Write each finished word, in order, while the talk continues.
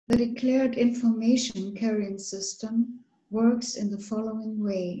The declared information carrying system works in the following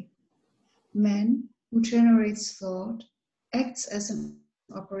way. Man, who generates thought, acts as an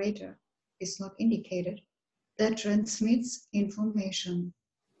operator, is not indicated, that transmits information.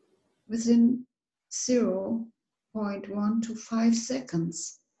 Within 0.1 to 5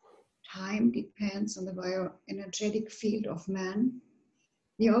 seconds, time depends on the bioenergetic field of man,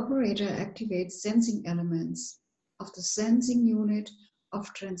 the operator activates sensing elements of the sensing unit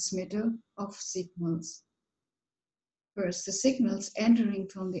of transmitter of signals. First, the signals entering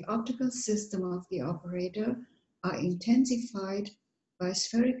from the optical system of the operator are intensified by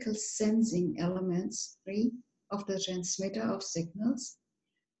spherical sensing elements 3 of the transmitter of signals,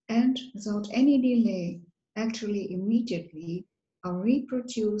 and without any delay, actually immediately, are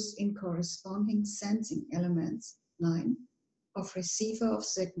reproduced in corresponding sensing elements 9 of receiver of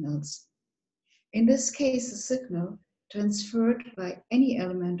signals. In this case, the signal transferred by any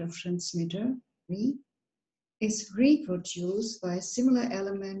element of transmitter, V, is reproduced by a similar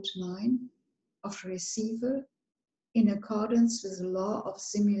element 9 of receiver in accordance with the law of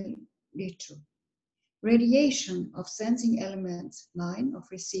similitude. Radiation of sensing elements 9 of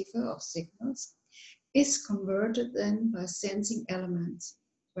receiver of signals is converted then by sensing elements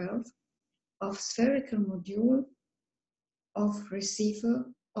 12 of spherical module of receiver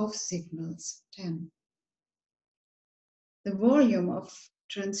of signals 10. The volume of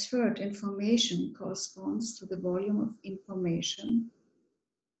transferred information corresponds to the volume of information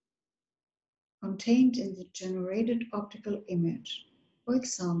contained in the generated optical image. For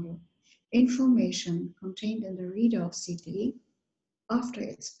example, information contained in the reader of CD after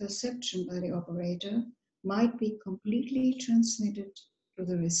its perception by the operator might be completely transmitted to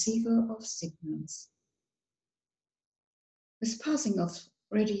the receiver of signals. With passing of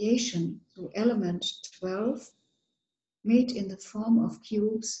radiation through element 12, made in the form of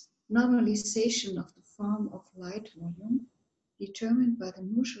cubes, normalization of the form of light volume, determined by the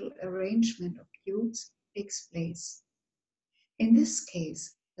mutual arrangement of cubes, takes place. In this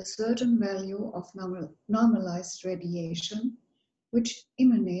case, a certain value of normalized radiation, which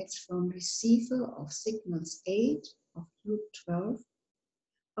emanates from receiver of signals 8 of cube 12,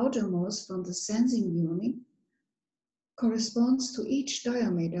 outermost from the sensing unit, corresponds to each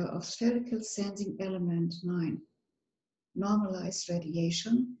diameter of spherical sensing element 9. Normalized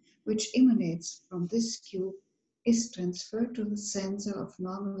radiation, which emanates from this cube, is transferred to the sensor of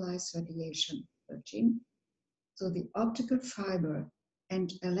normalized radiation 13. So the optical fiber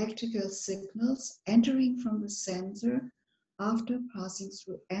and electrical signals entering from the sensor after passing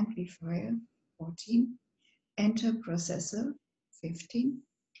through amplifier 14 enter processor 15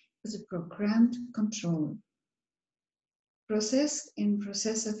 with a programmed control. Processed in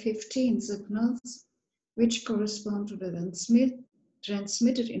processor 15 signals, which correspond to the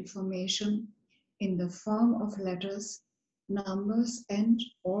transmitted information in the form of letters, numbers, and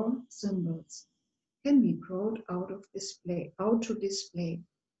or symbols, can be brought out to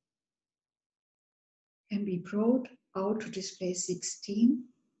display 16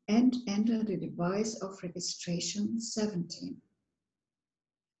 and enter the device of registration 17,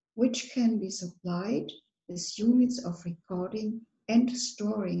 which can be supplied with units of recording and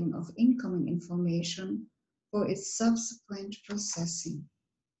storing of incoming information for its subsequent processing.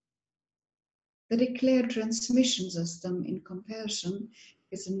 The declared transmission system in comparison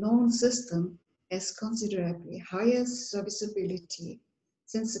with a known system has considerably higher serviceability,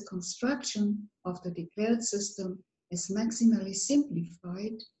 since the construction of the declared system is maximally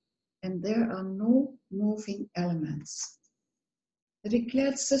simplified and there are no moving elements. The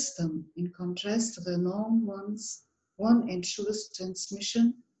declared system, in contrast to the known ones, one ensures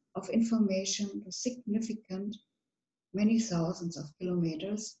transmission of information to significant, many thousands of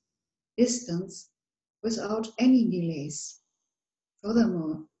kilometers, distance without any delays.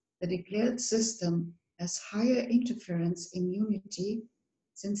 Furthermore, the declared system has higher interference immunity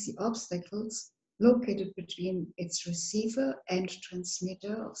since the obstacles located between its receiver and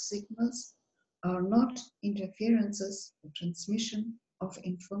transmitter of signals are not interferences for transmission of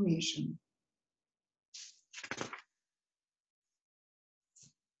information.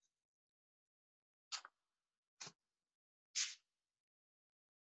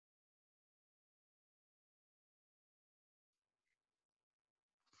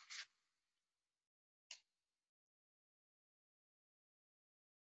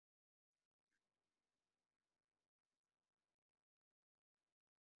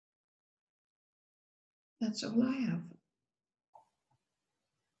 That's all I have.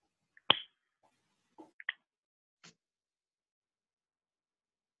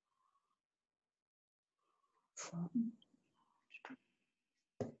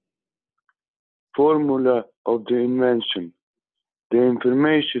 Formula of the invention. The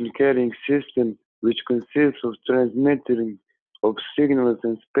information carrying system, which consists of transmitting of signals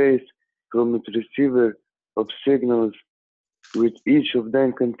in space from its receiver of signals, with each of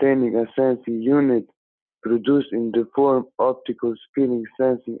them containing a sensing unit, produced in the form optical spinning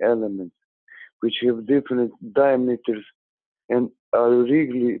sensing elements, which have different diameters and are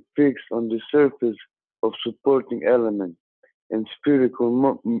rigidly fixed on the surface of supporting element, and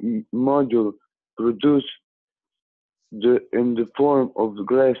spherical module produced in the form of the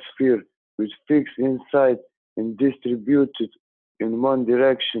glass sphere, which fixed inside and distributed in one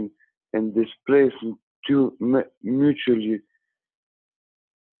direction and displaced in two mutually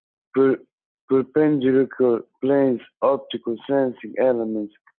perpendicular planes, optical sensing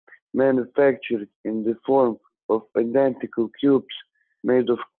elements manufactured in the form of identical cubes made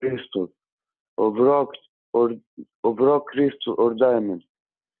of crystal, of rock crystal or diamond.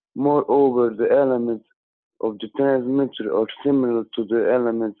 Moreover, the elements of the transmitter are similar to the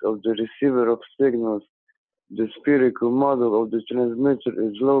elements of the receiver of signals. The spherical model of the transmitter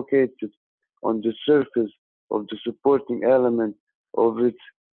is located on the surface of the supporting element of its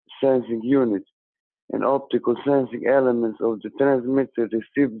sensing unit, and optical sensing elements of the transmitter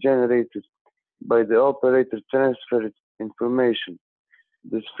receive generated by the operator transferred information.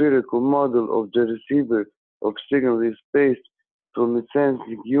 The spherical model of the receiver of signal is spaced from its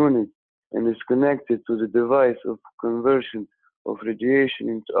sensing unit and is connected to the device of conversion of radiation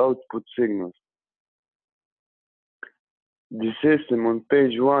into output signals. The system on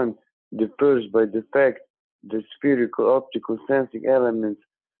page 1 differs by the fact that spherical optical sensing elements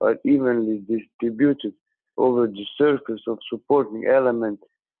are evenly distributed over the surface of supporting element,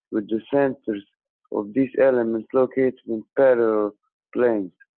 with the centers of these elements located in parallel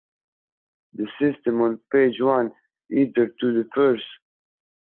planes. The system on page 1 either differs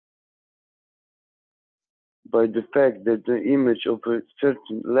by the fact that the image of a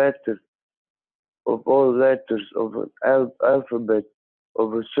certain letter of all letters of an alphabet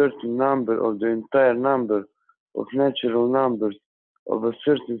of a certain number of the entire number of natural numbers of a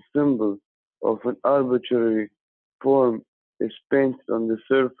certain symbol of an arbitrary form is painted on the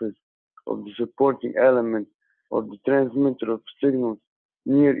surface of the supporting element of the transmitter of signals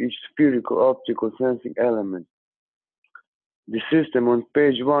near each spherical optical sensing element. The system on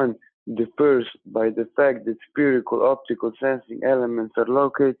page 1 differs by the fact that spherical optical sensing elements are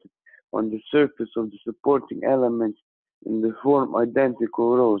located on the surface of the supporting elements in the form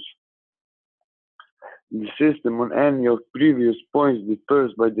identical rows. The system on any of previous points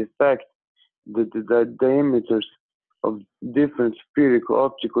differs by the fact that the diameters of different spherical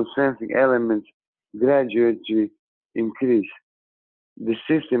optical sensing elements gradually increase. The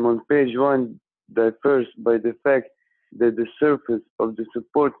system on page 1 differs by the fact that the surface of the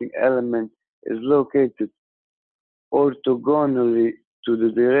supporting element is located orthogonally to the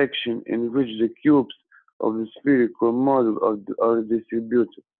direction in which the cubes of the spherical model are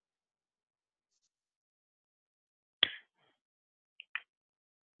distributed.